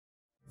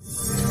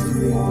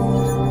Hello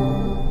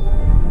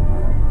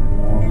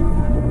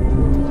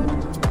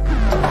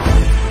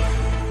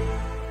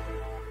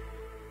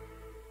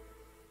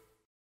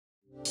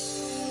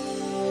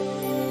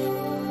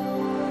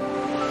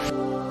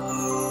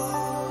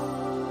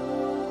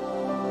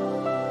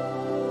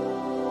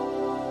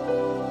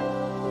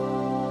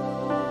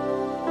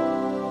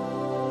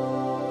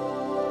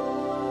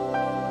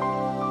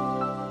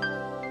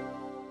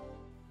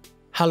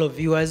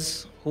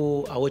viewers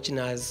who are watching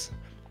us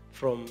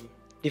from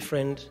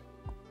different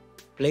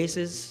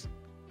places,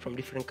 from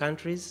different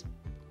countries.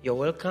 You're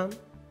welcome.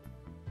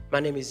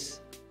 My name is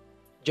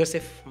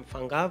Joseph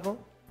Mfangavo.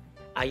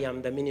 I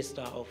am the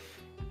minister of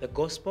the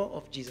gospel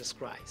of Jesus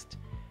Christ.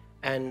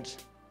 And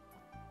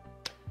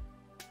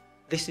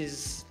this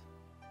is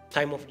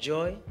Time of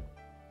Joy,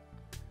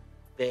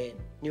 the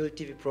new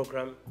TV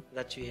program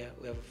that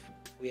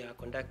we are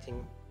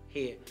conducting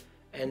here.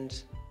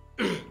 And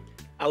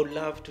I would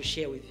love to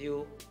share with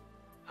you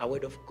a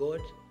word of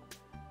God.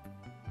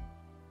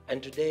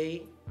 And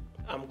today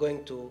I'm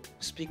going to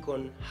speak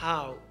on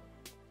how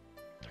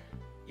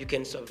you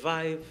can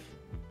survive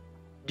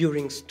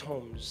during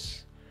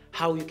storms,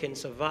 how you can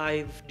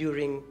survive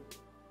during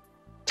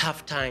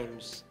tough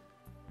times.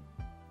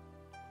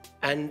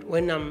 And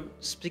when I'm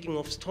speaking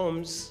of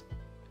storms,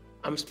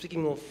 I'm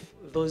speaking of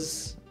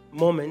those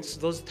moments,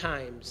 those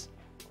times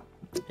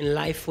in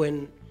life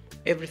when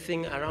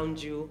everything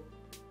around you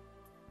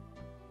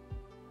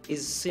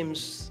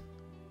seems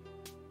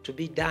to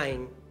be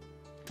dying.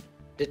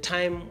 The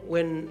time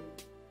when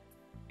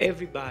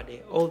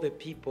everybody, all the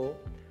people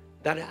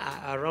that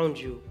are around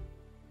you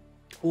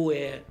who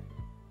were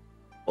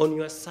on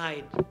your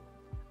side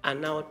are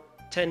now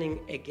turning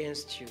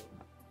against you.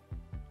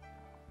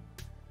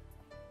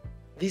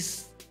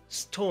 This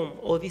storm,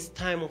 or this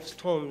time of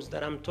storms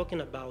that I'm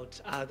talking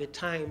about, are the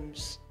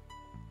times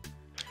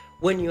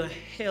when your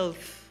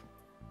health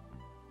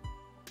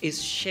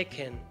is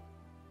shaken,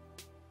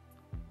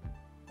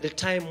 the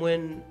time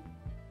when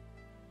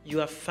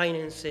your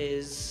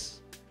finances,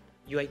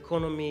 your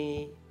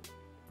economy,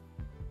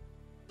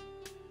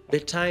 the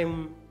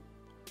time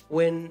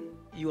when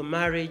your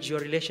marriage,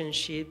 your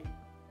relationship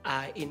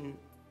are in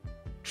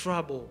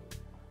trouble.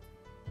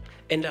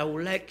 And I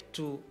would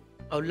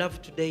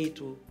love today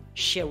to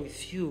share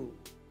with you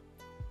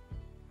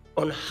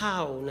on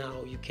how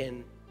now you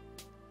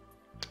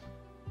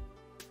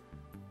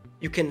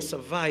can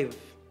survive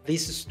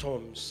these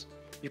storms.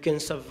 You can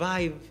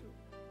survive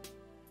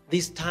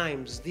these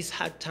times, these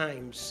hard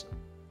times,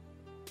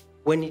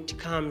 when it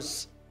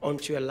comes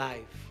onto your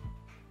life.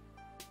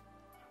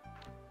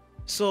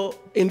 So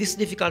in these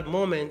difficult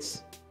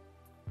moments,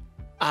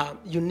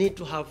 you need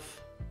to have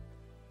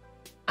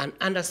an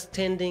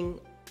understanding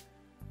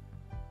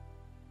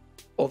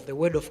of the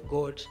Word of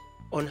God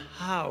on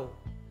how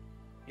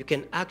you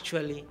can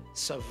actually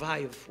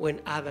survive when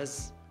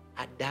others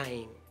are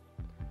dying,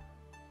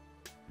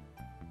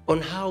 on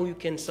how you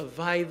can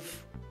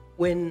survive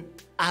when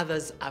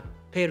others are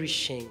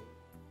perishing.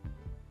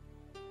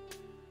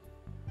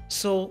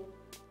 So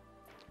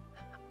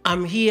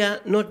I'm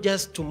here not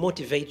just to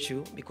motivate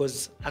you,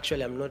 because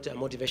actually I'm not a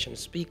motivation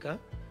speaker,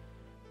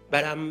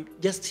 but I'm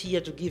just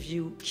here to give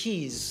you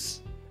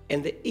keys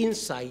and the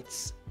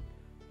insights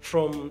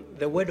from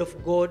the Word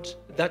of God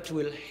that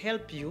will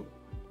help you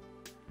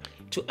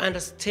to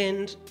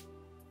understand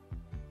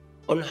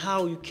on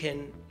how you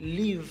can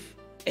live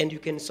and you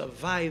can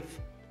survive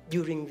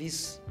during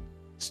these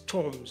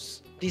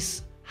storms,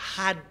 these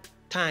hard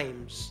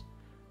times,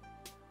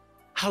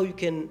 how you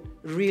can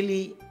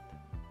really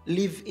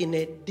live in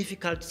a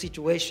difficult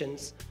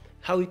situations,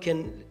 how you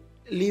can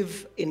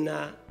live in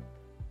a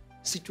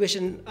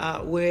situation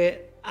where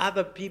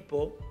other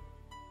people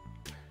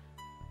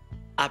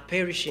are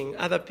perishing,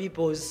 other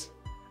peoples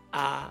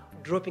are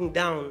dropping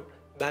down,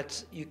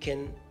 but you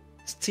can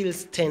still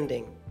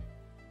standing.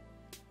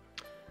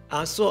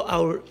 So I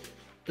would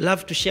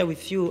love to share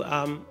with you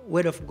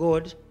Word of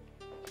God,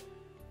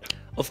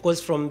 of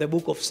course, from the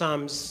book of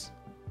Psalms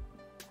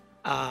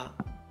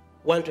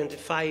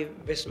 125,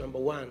 verse number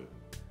 1,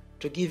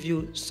 to give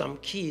you some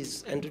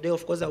keys. And today,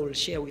 of course, I will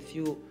share with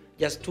you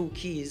just 2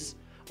 keys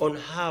on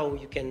how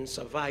you can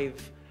survive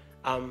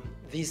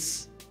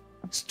these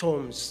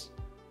storms,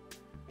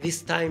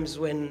 these times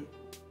when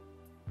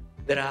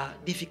there are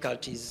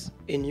difficulties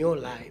in your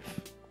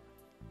life.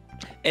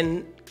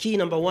 And key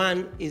number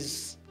 1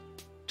 is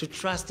to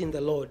trust in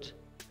the Lord.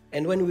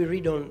 And when we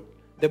read on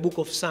the book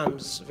of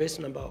Psalms, verse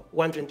number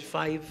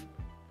 125,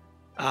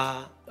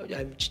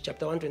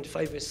 chapter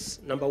 125, verse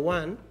number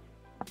 1,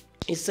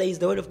 it says,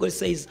 the Word of God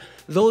says,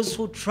 those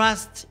who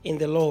trust in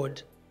the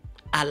Lord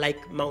are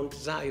like Mount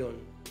Zion,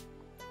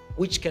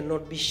 which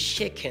cannot be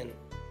shaken.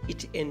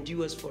 It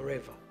endures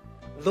forever.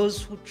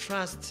 Those who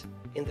trust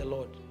in the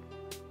Lord.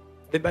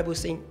 The Bible is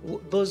saying,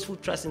 those who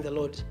trust in the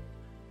Lord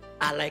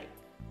are like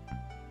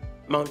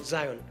Mount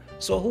Zion.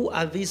 So who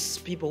are these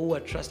people who are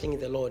trusting in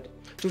the Lord?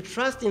 To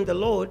trust in the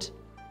Lord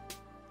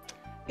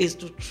is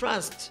to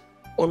trust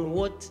on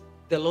what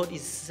the Lord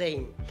is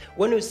saying.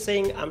 When you're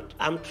saying,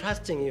 I'm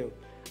trusting you,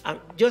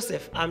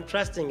 Joseph, I'm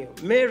trusting you.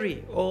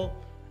 Mary, or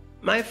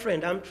my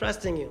friend, I'm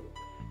trusting you.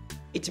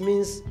 It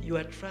means you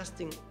are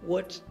trusting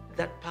what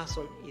that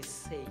person is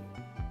saying.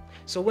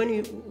 So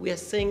when we are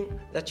saying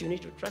that you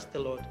need to trust the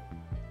Lord,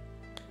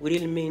 it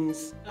really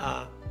means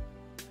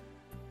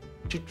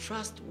to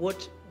trust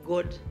what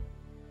God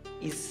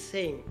is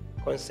saying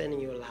concerning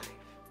your life.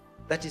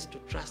 That is to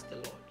trust the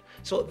Lord.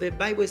 So the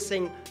Bible is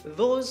saying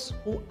those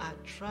who are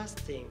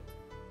trusting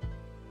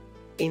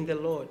in the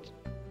Lord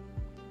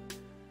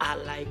are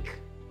like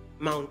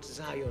Mount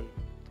Zion.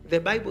 The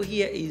Bible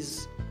here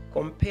is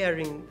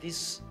comparing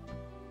these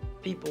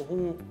people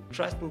who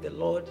trust in the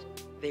Lord,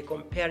 they're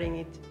comparing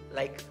it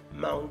like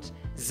Mount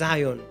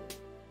Zion.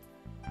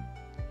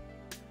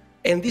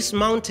 And this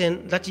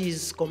mountain that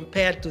is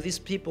compared to these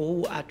people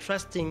who are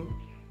trusting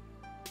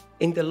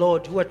in the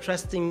Lord, who are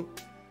trusting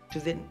to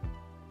the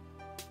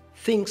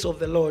things of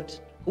the Lord,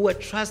 who are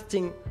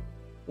trusting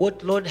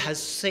what Lord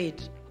has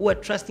said, who are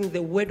trusting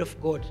the word of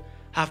God,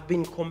 have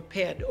been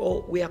compared,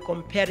 or we are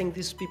comparing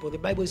these people. The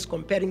Bible is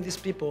comparing these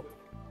people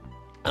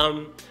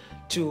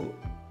to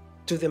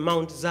the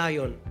Mount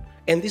Zion.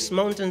 And this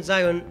mountain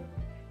Zion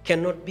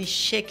cannot be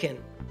shaken.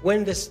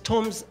 When the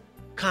storms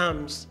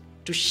comes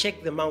to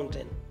shake the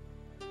mountain,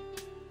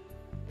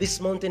 this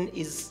mountain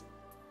is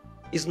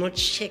not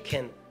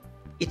shaken.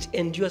 It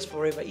endures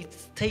forever. It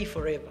stays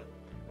forever.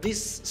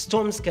 These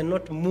storms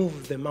cannot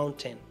move the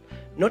mountain.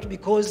 Not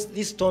because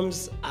these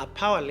storms are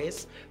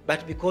powerless,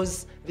 but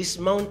because this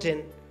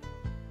mountain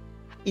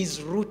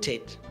is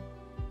rooted.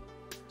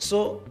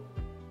 So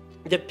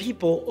the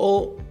people,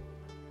 or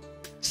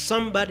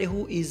somebody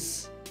who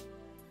is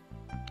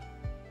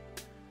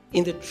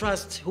in the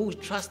trust, who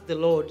trusts the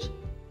Lord,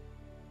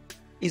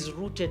 is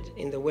rooted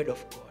in the word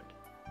of God.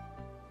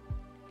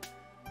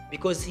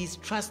 Because he's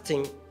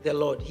trusting the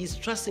Lord. He's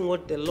trusting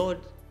what the Lord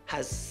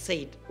has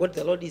said, what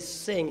the Lord is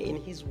saying in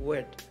his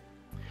word.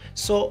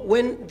 So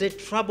when the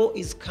trouble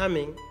is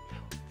coming,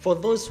 for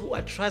those who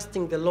are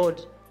trusting the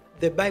Lord,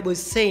 the Bible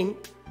is saying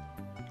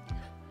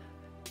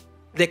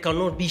they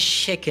cannot be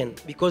shaken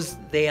because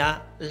they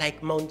are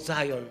like Mount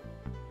Zion.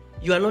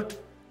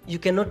 You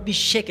cannot be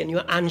shaken. You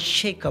are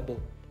unshakable.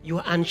 You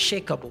are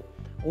unshakable.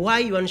 Why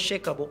are you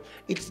unshakable?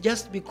 It's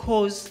just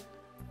because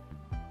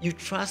you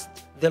trust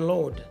the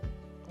Lord.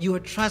 You are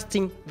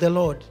trusting the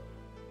Lord.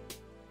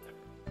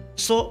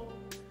 So,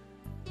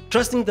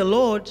 trusting the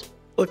Lord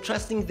or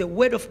trusting the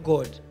word of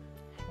God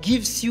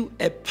gives you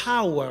a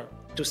power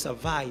to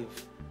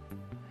survive.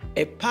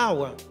 A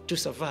power to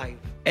survive.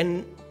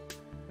 And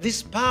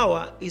this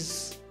power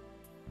is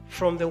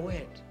from the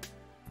word.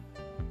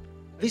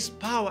 This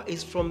power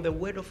is from the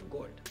word of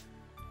God.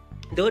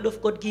 The word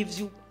of God gives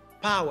you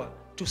power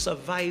to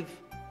survive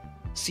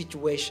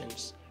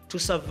situations, to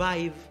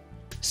survive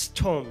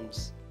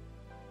storms.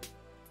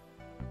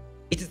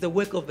 It is the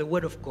work of the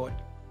word of God.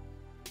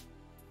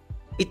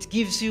 It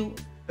gives you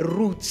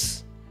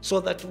roots so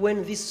that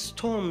when these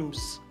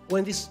storms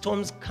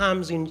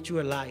comes into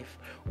your life,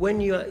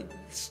 when your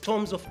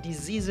storms of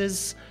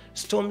diseases,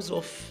 storms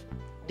of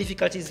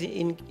difficulties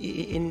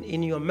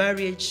in your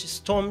marriage,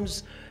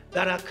 storms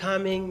that are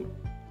coming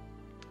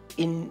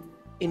in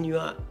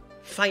your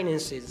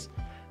finances,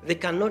 they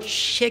cannot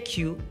shake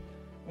you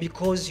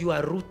because you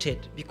are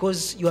rooted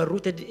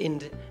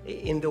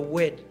in the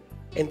word.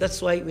 And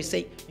that's why we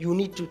say you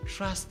need to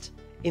trust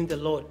in the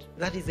Lord.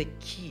 That is a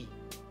key.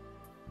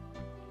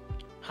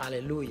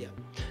 Hallelujah.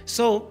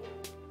 So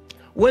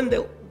when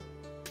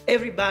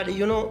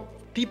everybody,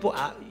 people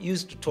are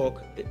used to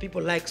talk.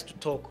 People likes to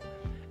talk.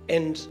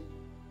 And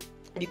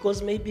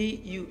because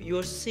maybe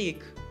you're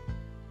sick,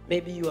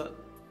 maybe you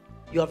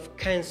have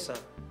cancer,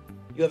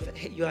 you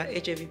are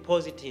HIV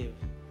positive,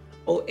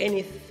 or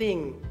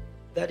anything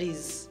that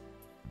is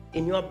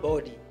in your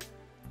body.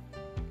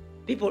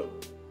 People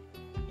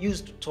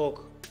used to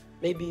talk.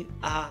 Maybe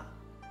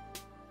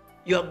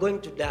you are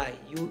going to die.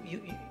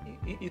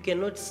 You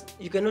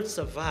cannot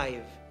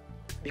survive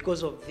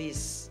because of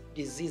this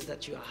disease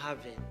that you are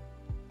having.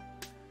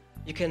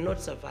 You cannot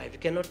survive. You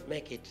cannot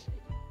make it.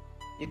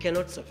 You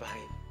cannot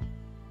survive.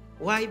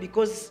 Why?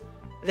 Because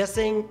they're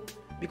saying,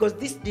 because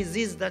this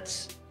disease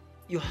that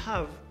you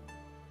have,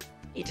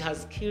 it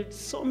has killed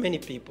so many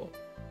people.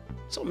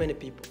 So many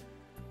people.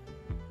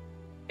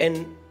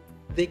 And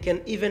they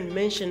can even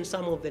mention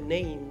some of the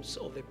names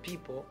of the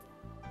people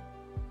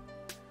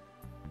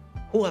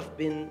who have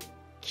been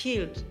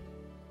killed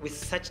with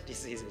such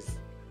diseases.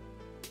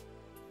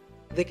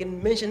 They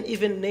can mention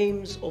even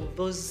names of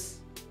those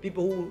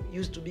people who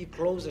used to be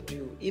closer to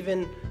you,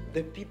 even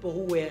the people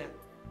who were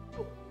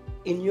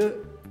in your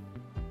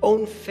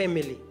own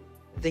family.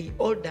 They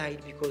all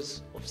died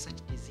because of such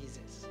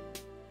diseases.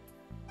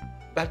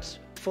 But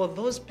for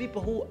those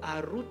people who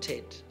are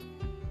rooted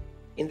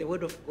in the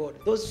word of God,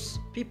 those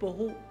people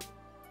who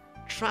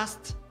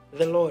trust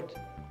the Lord,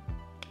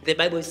 the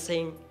Bible is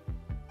saying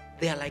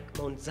they are like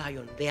Mount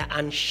Zion. They are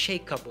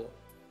unshakable.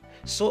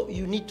 So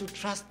you need to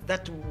trust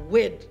that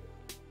word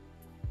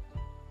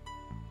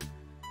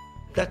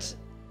that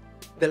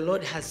the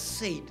Lord has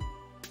said.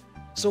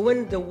 So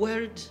when the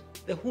word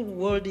the whole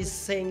world is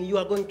saying you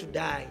are going to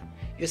die,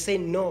 you're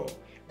saying no.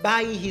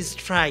 By his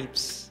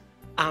stripes,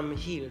 I'm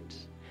healed.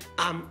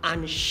 I'm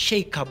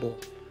unshakable.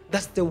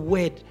 That's the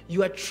word.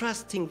 You are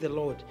trusting the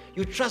Lord.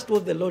 You trust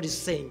what the Lord is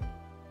saying.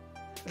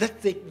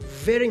 That's the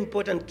very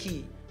important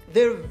key,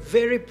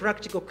 very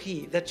practical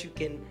key that you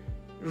can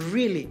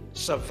really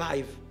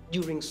survive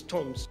during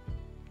storms.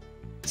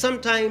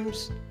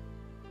 Sometimes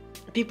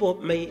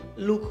people may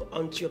look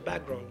onto your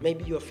background,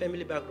 maybe your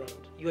family background,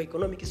 your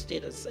economic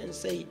status, and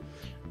say,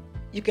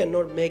 you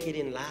cannot make it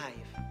in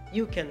life.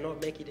 You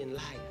cannot make it in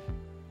life.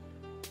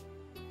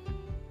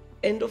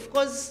 And of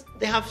course,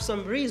 they have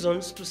some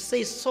reasons to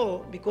say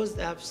so, because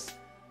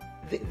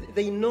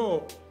they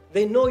know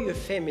your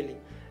family.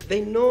 They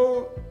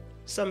know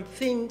some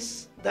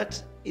things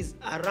that is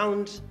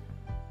around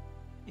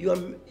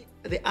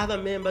the other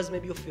members,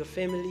 maybe of your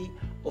family,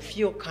 of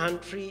your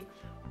country.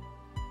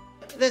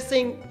 They're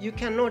saying you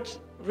cannot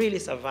really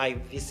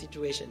survive these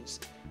situations.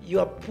 You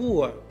are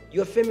poor.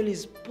 Your family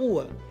is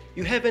poor.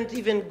 You haven't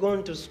even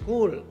gone to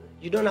school.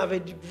 You don't have a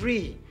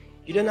degree.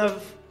 You don't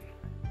have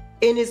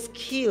any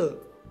skill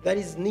that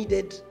is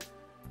needed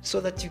so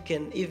that you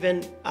can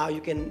even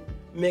you can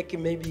make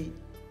maybe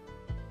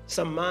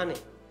some money.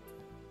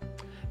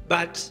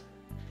 But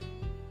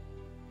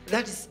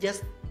that is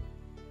just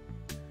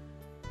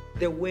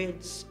the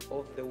words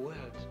of the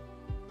world.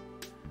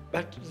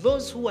 But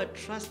those who are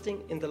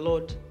trusting in the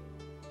Lord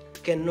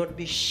cannot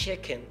be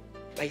shaken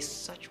by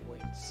such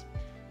words.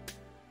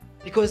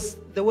 Because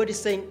the word is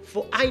saying,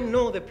 for I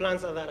know the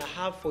plans that I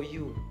have for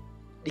you,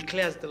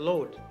 declares the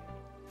Lord.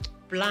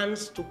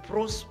 Plans to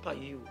prosper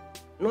you,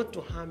 not to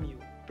harm you.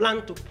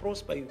 Plan to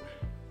prosper you.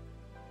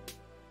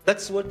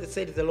 That's what they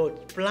said to the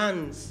Lord.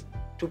 Plans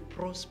to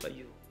prosper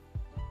you.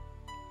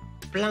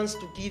 Plans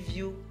to give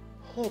you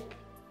hope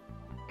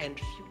and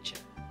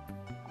future.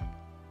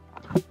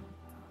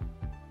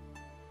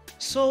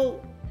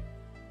 So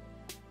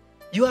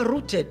you are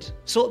rooted.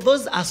 So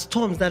those are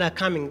storms that are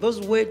coming. Those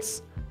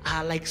words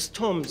are like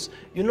storms.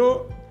 You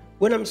know,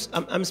 when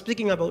I'm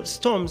speaking about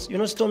storms, you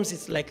know, storms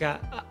is like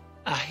a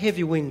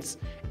heavy winds,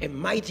 a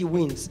mighty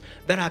winds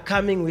that are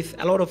coming with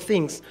a lot of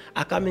things,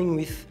 are coming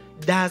with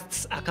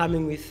dusts, are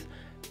coming with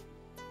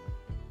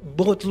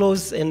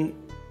bottles and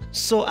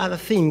so other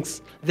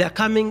things. They are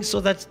coming so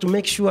that to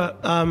make sure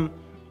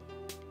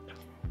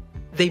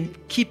they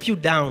keep you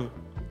down.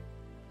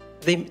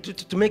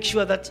 To make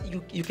sure that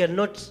you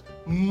cannot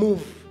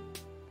move.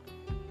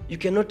 You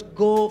cannot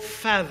go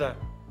further.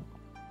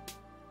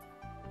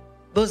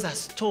 Those are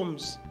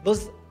storms.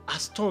 Those are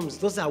storms.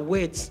 Those are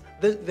words.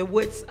 The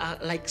words are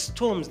like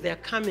storms. They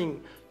are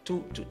coming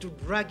to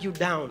drag you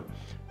down.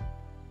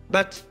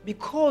 But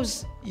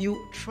because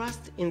you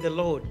trust in the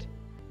Lord,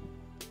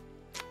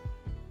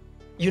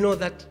 you know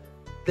that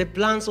the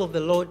plans of the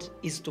Lord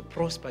is to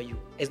prosper you.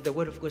 As the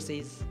word of God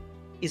says,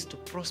 is to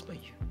prosper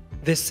you.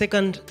 The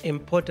second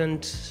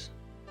important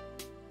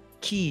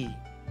key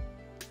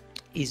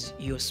is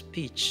your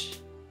speech.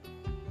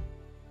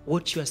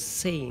 What you are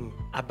saying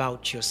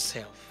about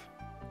yourself.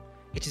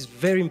 It is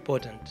very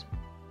important.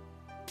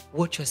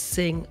 What you are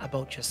saying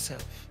about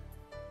yourself.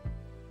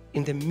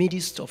 In the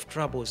midst of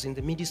troubles, in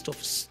the midst of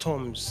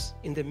storms,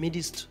 in the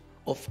midst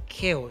of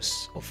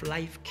chaos, of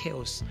life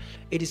chaos,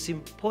 it is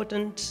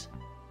important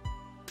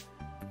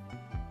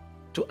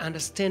to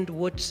understand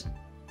what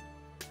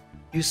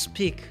you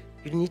speak.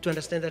 You need to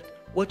understand that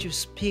what you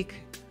speak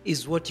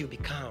is what you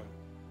become.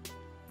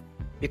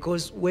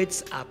 Because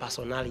words are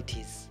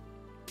personalities.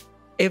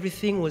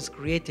 Everything was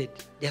created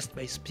just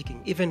by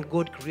speaking. Even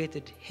God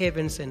created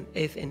heavens and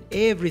earth and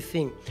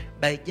everything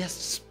by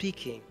just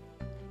speaking.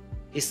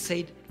 He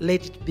said,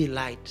 let it be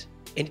light,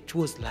 and it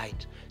was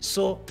light.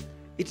 So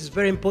it is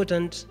very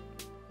important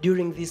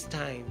during these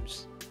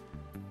times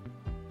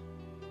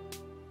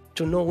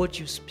to know what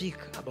you speak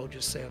about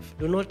yourself.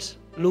 Do not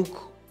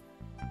look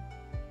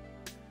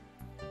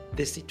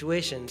the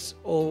situations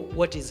or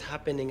what is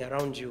happening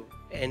around you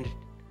and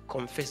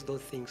confess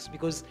those things,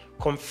 because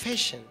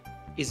confession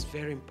is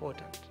very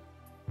important.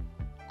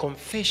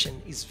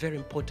 Confession is very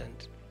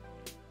important.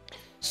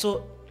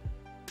 So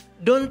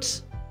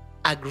don't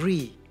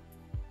agree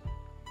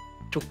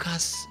to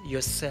curse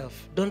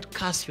yourself. Don't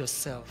curse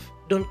yourself.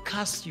 Don't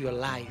curse your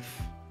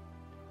life,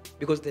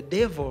 because the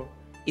devil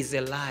is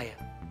a liar.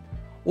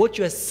 What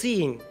you are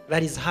seeing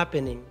that is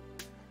happening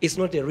is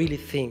not a real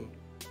thing.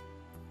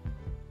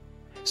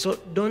 So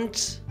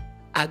don't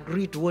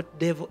agree to what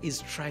devil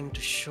is trying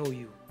to show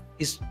you.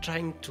 Is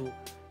trying to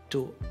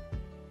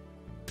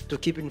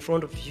keep in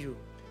front of you.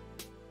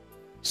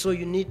 So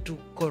you need to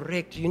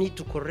correct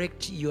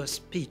your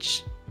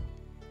speech.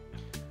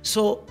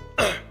 So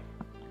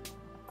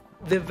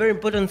the very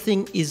important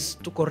thing is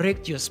to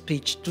correct your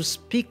speech, to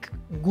speak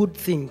good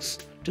things,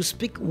 to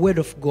speak word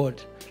of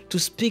God, to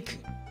speak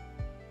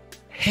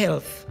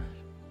health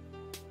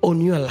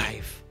on your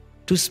life,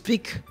 to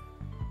speak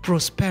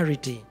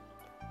prosperity.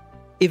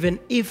 Even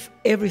if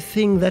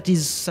everything that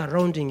is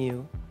surrounding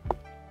you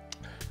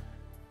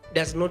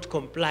does not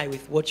comply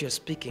with what you're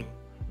speaking,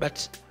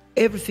 but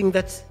everything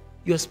that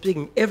you're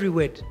speaking, every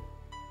word,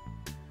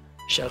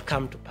 shall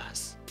come to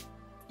pass.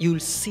 You'll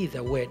see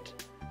the word.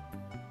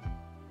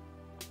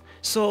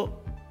 So,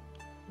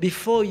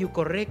 before you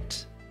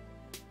correct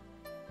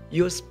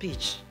your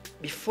speech,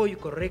 before you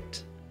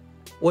correct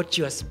what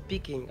you are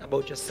speaking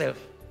about yourself,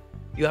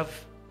 you have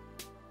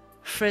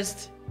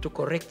first to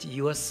correct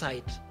your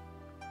sight,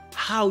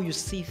 how you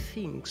see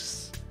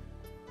things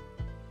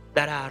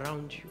that are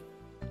around you.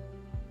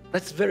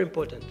 That's very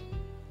important.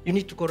 You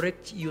need to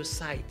correct your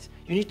sight.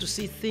 You need to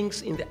see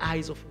things in the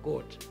eyes of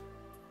God.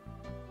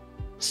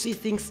 See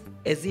things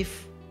as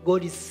if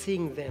God is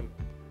seeing them,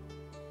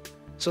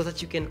 so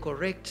that you can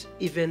correct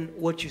even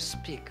what you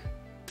speak.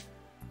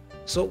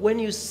 So when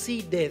you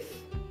see death,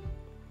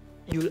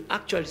 you'll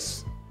actually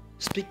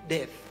speak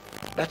death.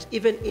 But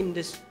even in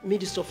the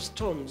midst of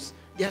storms,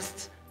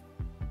 just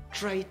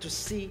try to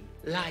see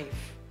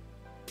life.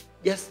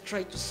 Just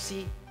try to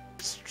see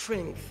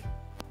strength,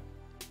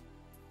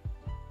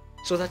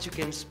 so that you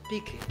can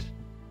speak it.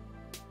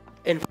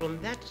 And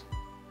from that,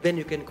 then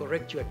you can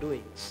correct your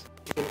doings.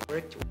 You can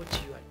correct what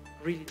you are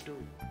really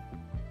doing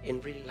in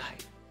real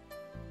life.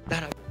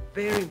 That are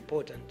very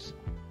important.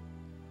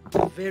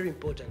 Very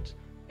important.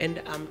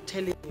 And I'm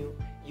telling you,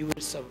 you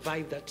will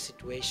survive that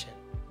situation.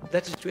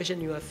 That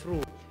situation you are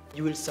through,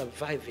 you will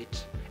survive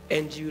it.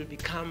 And you will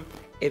become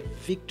a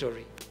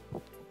victory.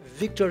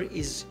 Victory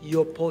is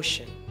your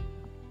portion.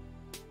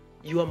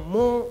 You are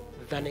more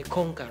than a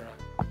conqueror.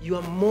 You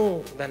are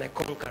more than a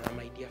conqueror,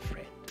 my dear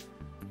friend.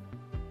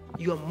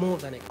 You are more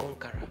than a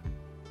conqueror.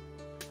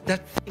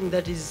 That thing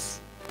that is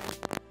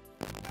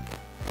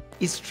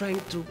trying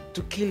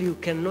to kill you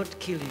cannot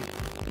kill you,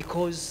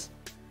 because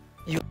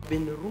you've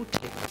been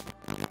rooted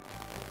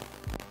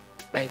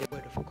by the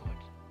word of God.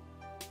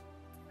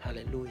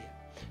 Hallelujah.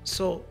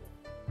 So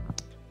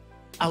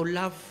I would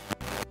love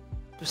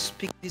to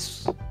speak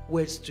these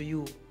words to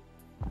you.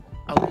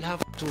 I would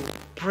love to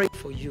pray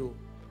for you,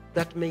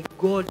 that may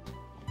God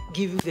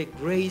give you the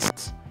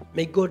grace,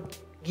 may God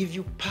give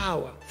you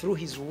power through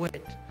his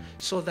word,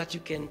 so that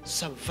you can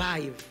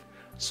survive,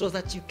 so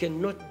that you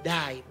cannot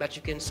die, but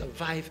you can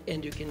survive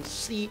and you can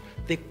see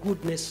the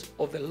goodness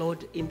of the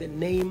Lord in the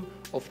name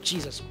of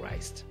Jesus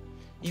Christ.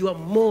 You are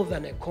more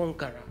than a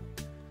conqueror.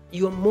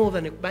 You are more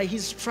than by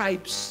his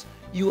stripes,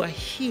 you are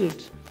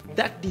healed.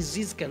 That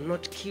disease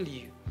cannot kill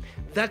you.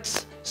 That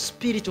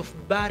spirit of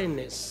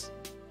barrenness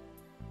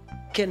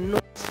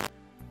cannot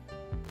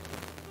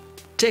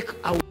take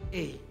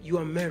away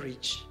your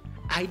marriage.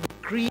 I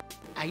decree,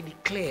 I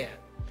declare,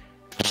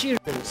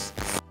 children,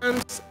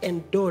 sons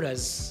and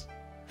daughters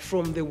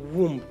from the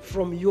womb,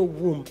 from your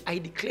womb. I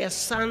declare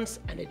sons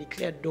and I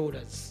declare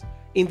daughters.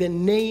 In the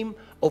name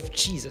of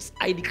Jesus,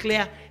 I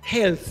declare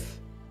health.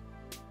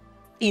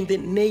 In the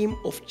name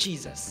of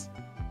Jesus.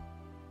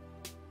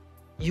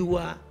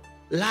 Your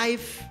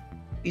life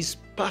is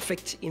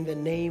perfect in the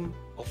name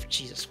of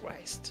Jesus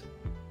Christ.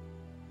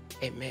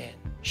 Amen.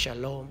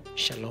 Shalom,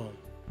 shalom.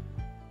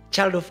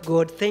 Child of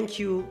God, thank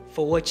you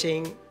for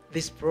watching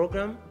this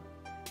program,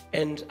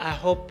 and I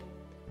hope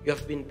you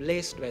have been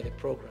blessed by the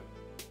program.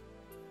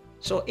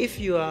 So if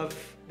you have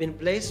been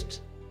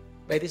blessed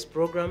by this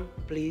program,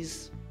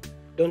 please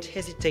don't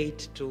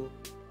hesitate to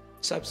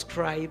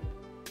subscribe,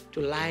 to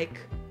like,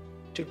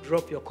 to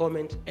drop your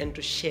comment, and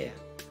to share.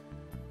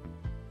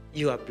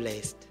 You are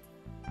blessed.